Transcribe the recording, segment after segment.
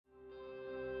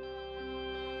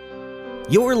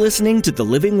You're listening to The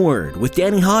Living Word with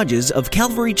Danny Hodges of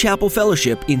Calvary Chapel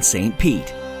Fellowship in St.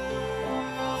 Pete.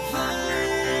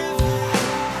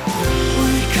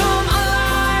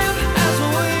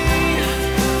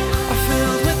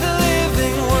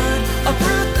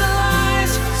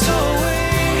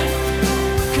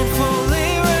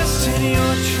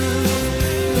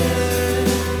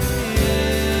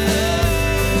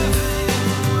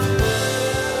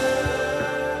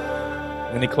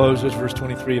 He closes, verse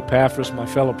 23, Epaphras, my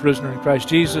fellow prisoner in Christ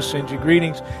Jesus, sends you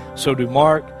greetings. So do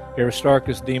Mark,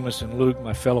 Aristarchus, Demas, and Luke,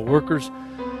 my fellow workers.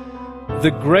 The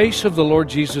grace of the Lord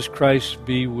Jesus Christ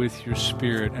be with your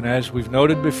spirit. And as we've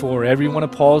noted before, every one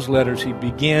of Paul's letters, he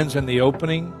begins in the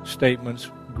opening statements,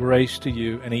 grace to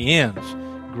you, and he ends,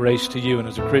 grace to you. And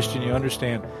as a Christian, you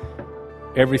understand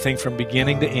everything from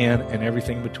beginning to end and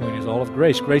everything in between is all of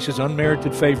grace. Grace is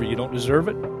unmerited favor. You don't deserve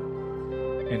it,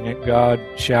 and yet God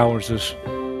showers us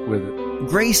with it.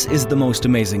 Grace is the most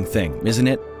amazing thing, isn't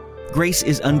it? Grace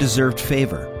is undeserved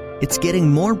favor. It's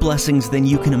getting more blessings than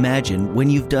you can imagine when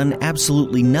you've done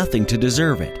absolutely nothing to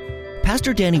deserve it.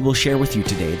 Pastor Danny will share with you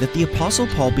today that the Apostle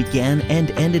Paul began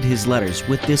and ended his letters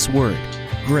with this word,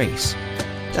 grace.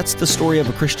 That's the story of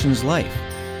a Christian's life.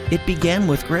 It began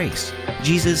with grace,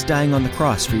 Jesus dying on the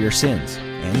cross for your sins,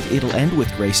 and it'll end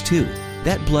with grace too.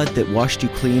 That blood that washed you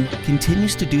clean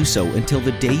continues to do so until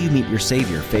the day you meet your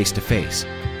Savior face to face.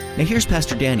 Now here's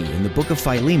Pastor Danny in the book of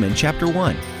Philemon, chapter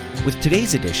 1, with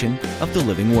today's edition of The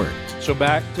Living Word. So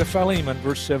back to Philemon,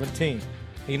 verse 17.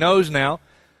 He knows now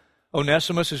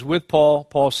Onesimus is with Paul.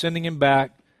 Paul's sending him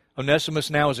back. Onesimus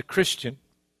now is a Christian.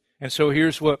 And so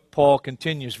here's what Paul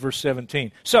continues, verse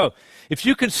 17. So, if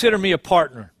you consider me a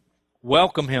partner,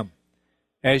 welcome him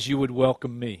as you would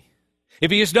welcome me. If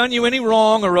he has done you any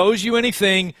wrong or owes you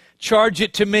anything, charge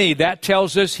it to me. That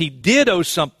tells us he did owe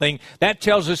something. That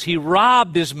tells us he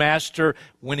robbed his master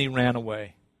when he ran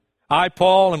away. I,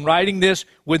 Paul, am writing this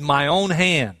with my own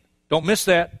hand. Don't miss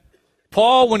that.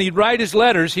 Paul, when he'd write his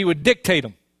letters, he would dictate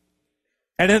them.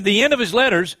 And at the end of his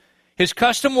letters, his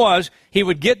custom was he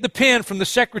would get the pen from the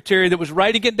secretary that was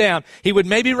writing it down. He would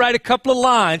maybe write a couple of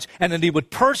lines, and then he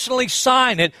would personally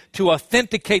sign it to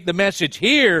authenticate the message.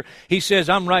 Here, he says,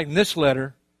 I'm writing this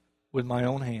letter with my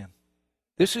own hand.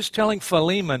 This is telling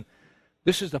Philemon,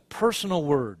 this is a personal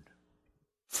word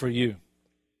for you.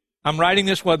 I'm writing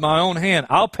this with my own hand.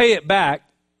 I'll pay it back,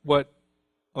 what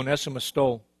Onesimus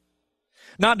stole.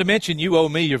 Not to mention, you owe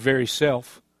me your very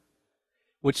self,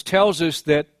 which tells us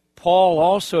that Paul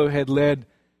also had led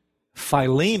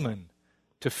Philemon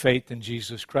to faith in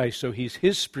Jesus Christ. So he's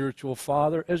his spiritual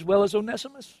father as well as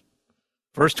Onesimus.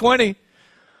 Verse 20,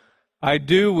 I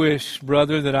do wish,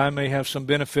 brother, that I may have some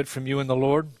benefit from you in the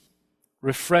Lord.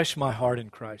 Refresh my heart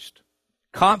in Christ.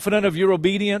 Confident of your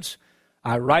obedience,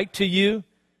 I write to you,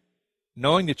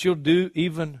 knowing that you'll do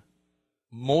even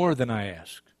more than I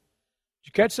ask. Did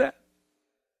you catch that?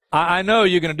 I know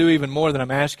you're going to do even more than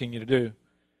I'm asking you to do.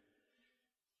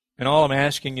 And all I'm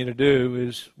asking you to do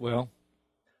is, well,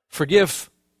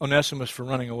 forgive Onesimus for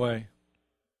running away.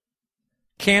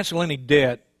 Cancel any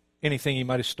debt, anything he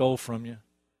might have stole from you.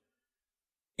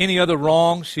 Any other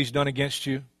wrongs he's done against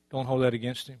you, don't hold that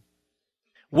against him.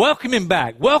 Welcome him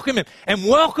back. Welcome him. And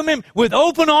welcome him with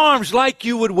open arms like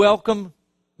you would welcome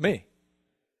me,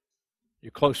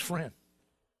 your close friend.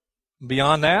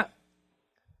 Beyond that,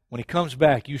 when he comes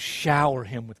back, you shower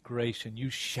him with grace and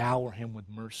you shower him with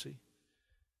mercy.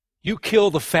 You kill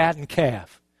the fattened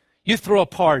calf. You throw a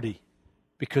party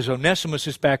because Onesimus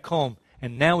is back home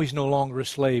and now he's no longer a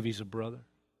slave, he's a brother.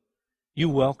 You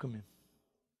welcome him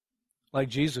like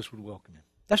Jesus would welcome him.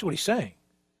 That's what he's saying.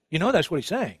 You know that's what he's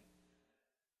saying.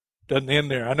 Doesn't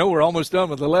end there. I know we're almost done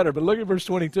with the letter, but look at verse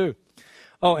 22.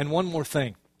 Oh, and one more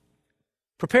thing.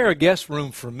 Prepare a guest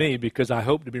room for me because I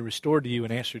hope to be restored to you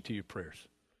and answer to your prayers.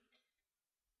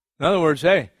 In other words,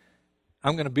 hey,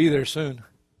 I'm going to be there soon,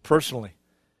 personally.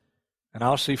 And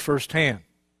I'll see firsthand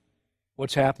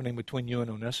what's happening between you and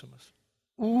Onesimus.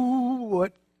 Ooh,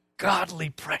 what godly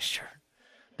pressure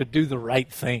to do the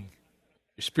right thing.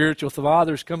 Your spiritual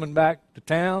father's coming back to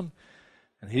town,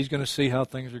 and he's going to see how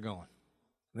things are going.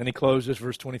 And then he closes,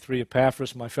 verse 23,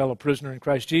 Epaphras, my fellow prisoner in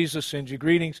Christ Jesus, sends you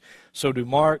greetings. So do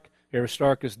Mark,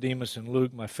 Aristarchus, Demas, and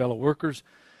Luke, my fellow workers.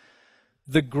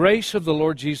 The grace of the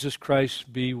Lord Jesus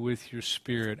Christ be with your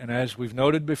spirit. And as we've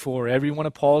noted before, every one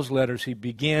of Paul's letters, he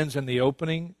begins in the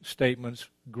opening statements,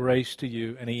 grace to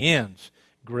you, and he ends,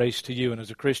 grace to you. And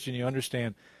as a Christian, you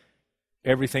understand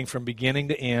everything from beginning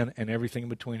to end and everything in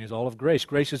between is all of grace.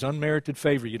 Grace is unmerited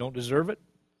favor. You don't deserve it,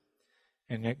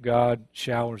 and yet God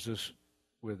showers us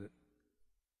with it.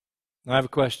 Now I have a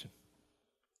question.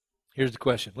 Here's the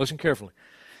question. Listen carefully.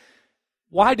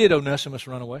 Why did Onesimus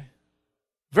run away?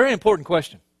 Very important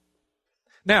question.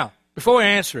 Now, before I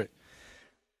answer it,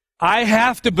 I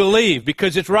have to believe,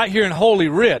 because it's right here in Holy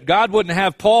Writ, God wouldn't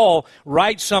have Paul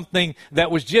write something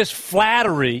that was just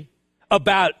flattery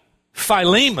about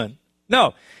Philemon.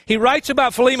 No, he writes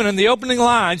about Philemon in the opening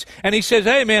lines, and he says,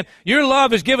 hey man, your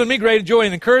love has given me great joy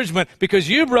and encouragement because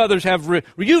you brothers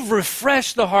you've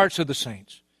refreshed the hearts of the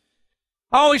saints.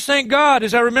 I always thank God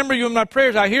as I remember you in my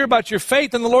prayers. I hear about your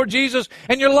faith in the Lord Jesus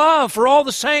and your love for all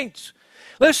the saints.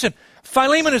 Listen,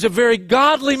 Philemon is a very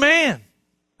godly man,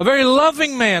 a very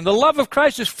loving man. The love of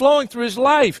Christ is flowing through his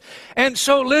life. And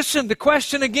so listen, the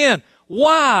question again,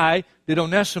 why did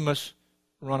Onesimus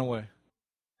run away?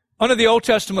 Under the Old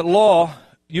Testament law,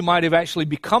 you might have actually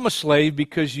become a slave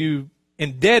because you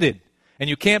indebted and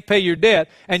you can't pay your debt,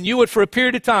 and you would, for a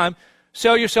period of time,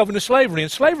 sell yourself into slavery.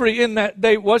 And slavery in that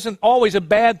day wasn't always a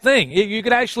bad thing. You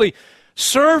could actually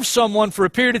serve someone for a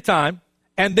period of time,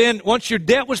 and then once your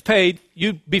debt was paid,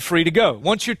 you'd be free to go.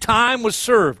 Once your time was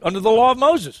served under the law of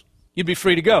Moses, you'd be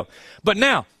free to go. But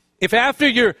now, if after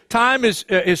your time is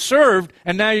served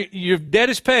and now your debt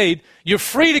is paid, you're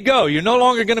free to go. You're no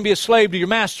longer going to be a slave to your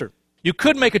master. You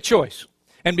could make a choice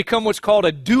and become what's called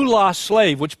a doulos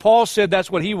slave, which Paul said that's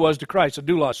what he was to Christ, a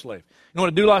doulos slave. You know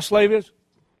what a doulos slave is?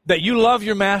 That you love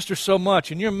your master so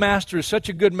much, and your master is such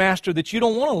a good master that you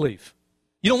don't want to leave.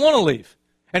 You don't want to leave.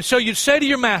 And so you'd say to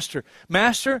your master,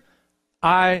 Master,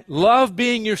 I love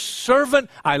being your servant.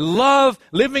 I love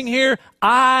living here.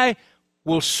 I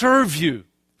will serve you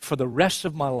for the rest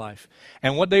of my life.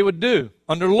 And what they would do,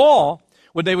 under law,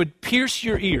 they would pierce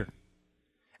your ear.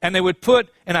 And they would put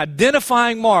an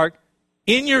identifying mark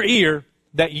in your ear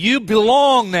that you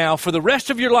belong now for the rest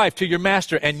of your life to your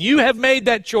master. And you have made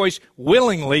that choice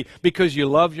willingly because you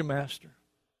love your master.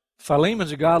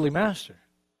 Philemon's a godly master.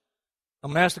 I'm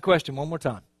going to ask the question one more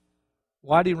time.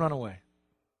 Why did he run away?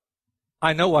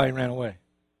 I know why he ran away.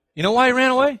 You know why he ran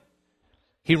away?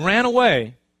 He ran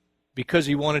away because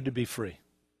he wanted to be free.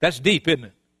 That's deep, isn't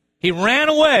it? He ran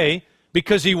away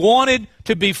because he wanted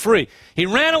to be free. He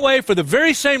ran away for the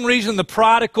very same reason the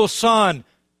prodigal son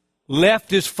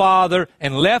left his father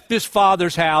and left his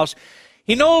father's house.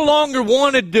 He no longer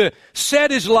wanted to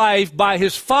set his life by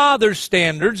his father's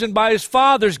standards and by his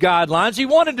father's guidelines. He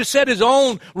wanted to set his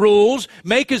own rules,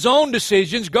 make his own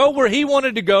decisions, go where he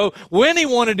wanted to go, when he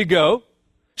wanted to go,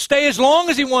 stay as long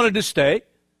as he wanted to stay.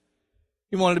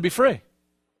 He wanted to be free.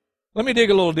 Let me dig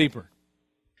a little deeper.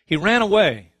 He ran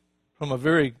away from a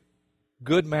very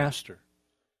good master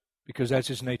because that's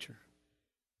his nature.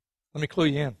 Let me clue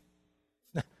you in.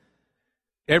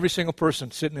 Every single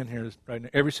person sitting in here right now,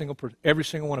 every single person, every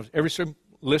single one of us,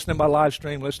 listening by live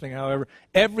stream, listening however,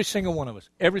 every single one of us,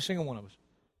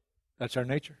 that's our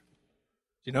nature.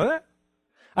 Do you know that?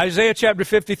 Isaiah chapter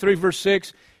 53, verse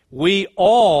 6, we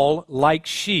all, like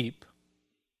sheep,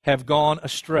 have gone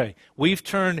astray. We've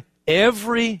turned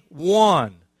every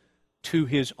one to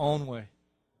his own way.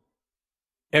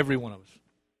 Every one of us.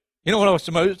 You know what's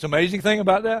the most amazing thing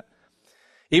about that?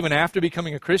 Even after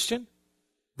becoming a Christian,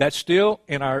 that's still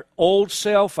in our old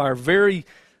self, our very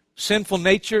sinful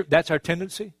nature, that's our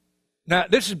tendency. Now,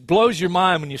 this blows your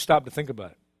mind when you stop to think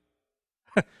about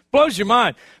it. Blows your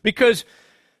mind. Because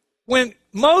when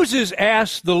Moses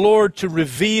asked the Lord to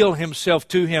reveal himself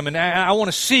to him, and I want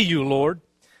to see you, Lord,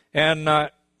 and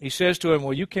he says to him,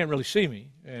 well, you can't really see me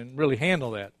and really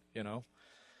handle that, you know.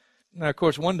 Now, of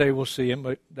course, one day we'll see him,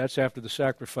 but that's after the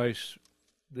sacrifice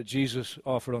that Jesus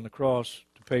offered on the cross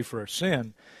to pay for our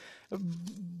sin.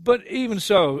 But even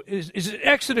so, is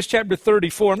Exodus chapter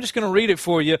 34. I'm just going to read it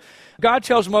for you. God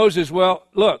tells Moses, well,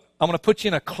 look, I'm going to put you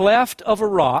in a cleft of a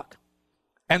rock,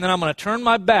 and then I'm going to turn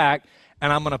my back,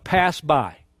 and I'm going to pass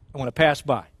by. I'm going to pass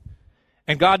by.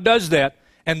 And God does that,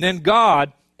 and then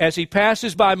God, as he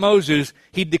passes by Moses,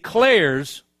 he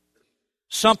declares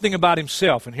something about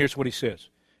himself, and here's what he says.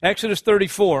 Exodus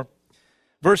 34,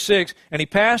 verse 6, and he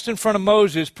passed in front of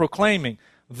Moses, proclaiming,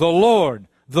 the Lord,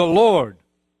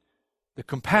 the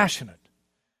compassionate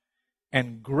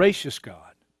and gracious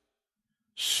God,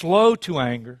 slow to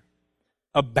anger,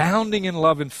 abounding in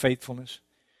love and faithfulness,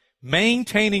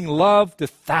 maintaining love to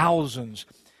thousands,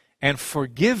 and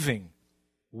forgiving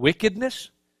wickedness,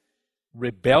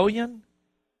 rebellion,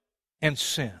 and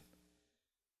sin.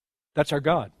 That's our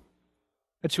God.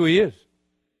 That's who he is.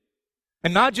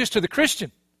 And not just to the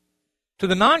Christian, to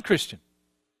the non-Christian.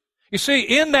 You see,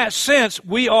 in that sense,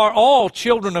 we are all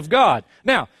children of God.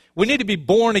 Now, we need to be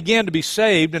born again to be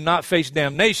saved and not face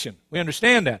damnation. We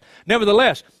understand that.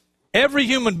 Nevertheless, every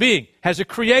human being has a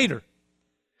creator.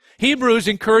 Hebrews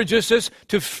encourages us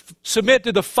to submit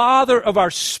to the Father of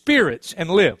our spirits and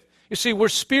live. You see, we're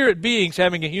spirit beings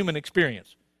having a human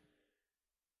experience.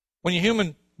 When your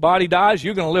human body dies,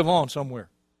 you're going to live on somewhere.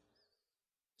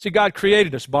 See, God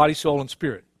created us, body, soul, and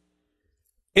spirit.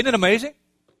 Isn't it amazing?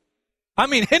 I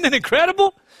mean, isn't it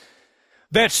incredible?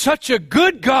 That such a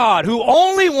good God who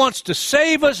only wants to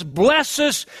save us, bless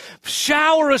us,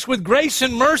 shower us with grace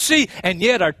and mercy, and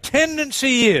yet our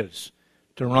tendency is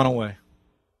to run away,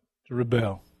 to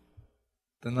rebel,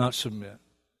 to not submit.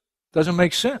 Doesn't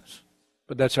make sense,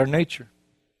 but that's our nature.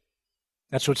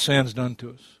 That's what sin's done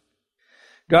to us.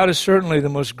 God is certainly the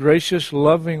most gracious,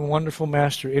 loving, wonderful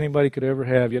master anybody could ever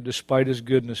have, yet despite his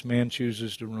goodness, man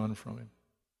chooses to run from him.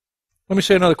 Let me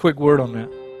say another quick word on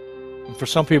that. And for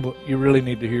some people, you really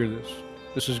need to hear this.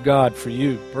 This is God for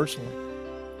you personally.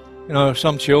 You know,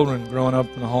 some children growing up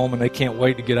in the home and they can't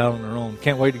wait to get out on their own,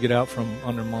 can't wait to get out from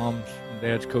under mom's and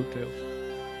dad's coattails.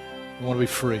 They want to be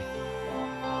free.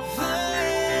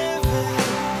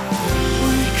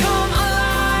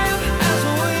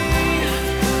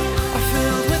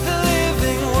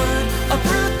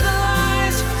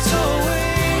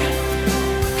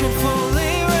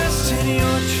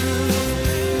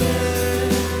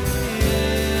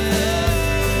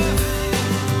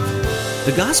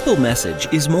 The gospel message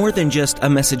is more than just a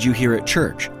message you hear at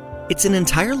church. It's an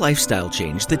entire lifestyle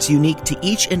change that's unique to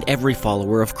each and every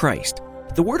follower of Christ.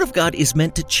 The Word of God is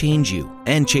meant to change you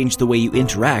and change the way you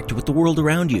interact with the world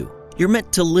around you. You're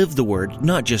meant to live the Word,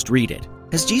 not just read it.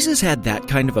 Has Jesus had that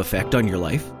kind of effect on your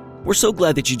life? We're so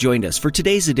glad that you joined us for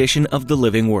today's edition of The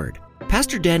Living Word.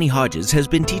 Pastor Danny Hodges has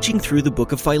been teaching through the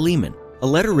book of Philemon, a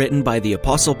letter written by the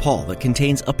Apostle Paul that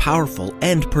contains a powerful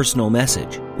and personal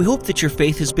message. We hope that your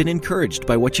faith has been encouraged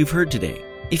by what you've heard today.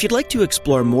 If you'd like to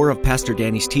explore more of Pastor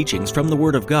Danny's teachings from the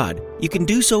Word of God, you can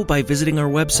do so by visiting our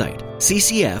website,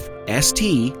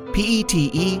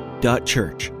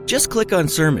 ccfstpete.church. Just click on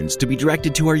Sermons to be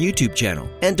directed to our YouTube channel,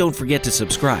 and don't forget to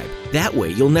subscribe. That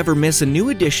way, you'll never miss a new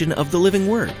edition of The Living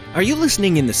Word. Are you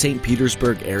listening in the St.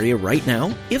 Petersburg area right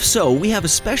now? If so, we have a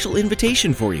special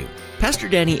invitation for you. Pastor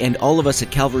Danny and all of us at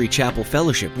Calvary Chapel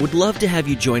Fellowship would love to have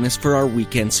you join us for our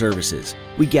weekend services.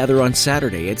 We gather on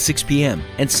Saturday at 6 p.m.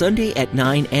 and Sunday at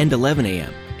 9 and 11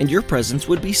 a.m., and your presence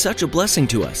would be such a blessing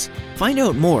to us. Find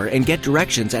out more and get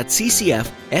directions at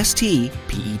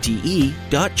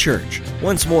ccfstpete.church.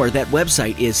 Once more, that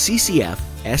website is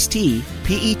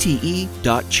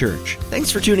ccfstpete.church.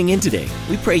 Thanks for tuning in today.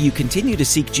 We pray you continue to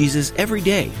seek Jesus every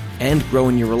day and grow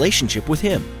in your relationship with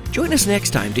Him. Join us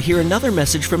next time to hear another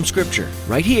message from Scripture,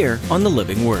 right here on The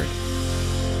Living Word.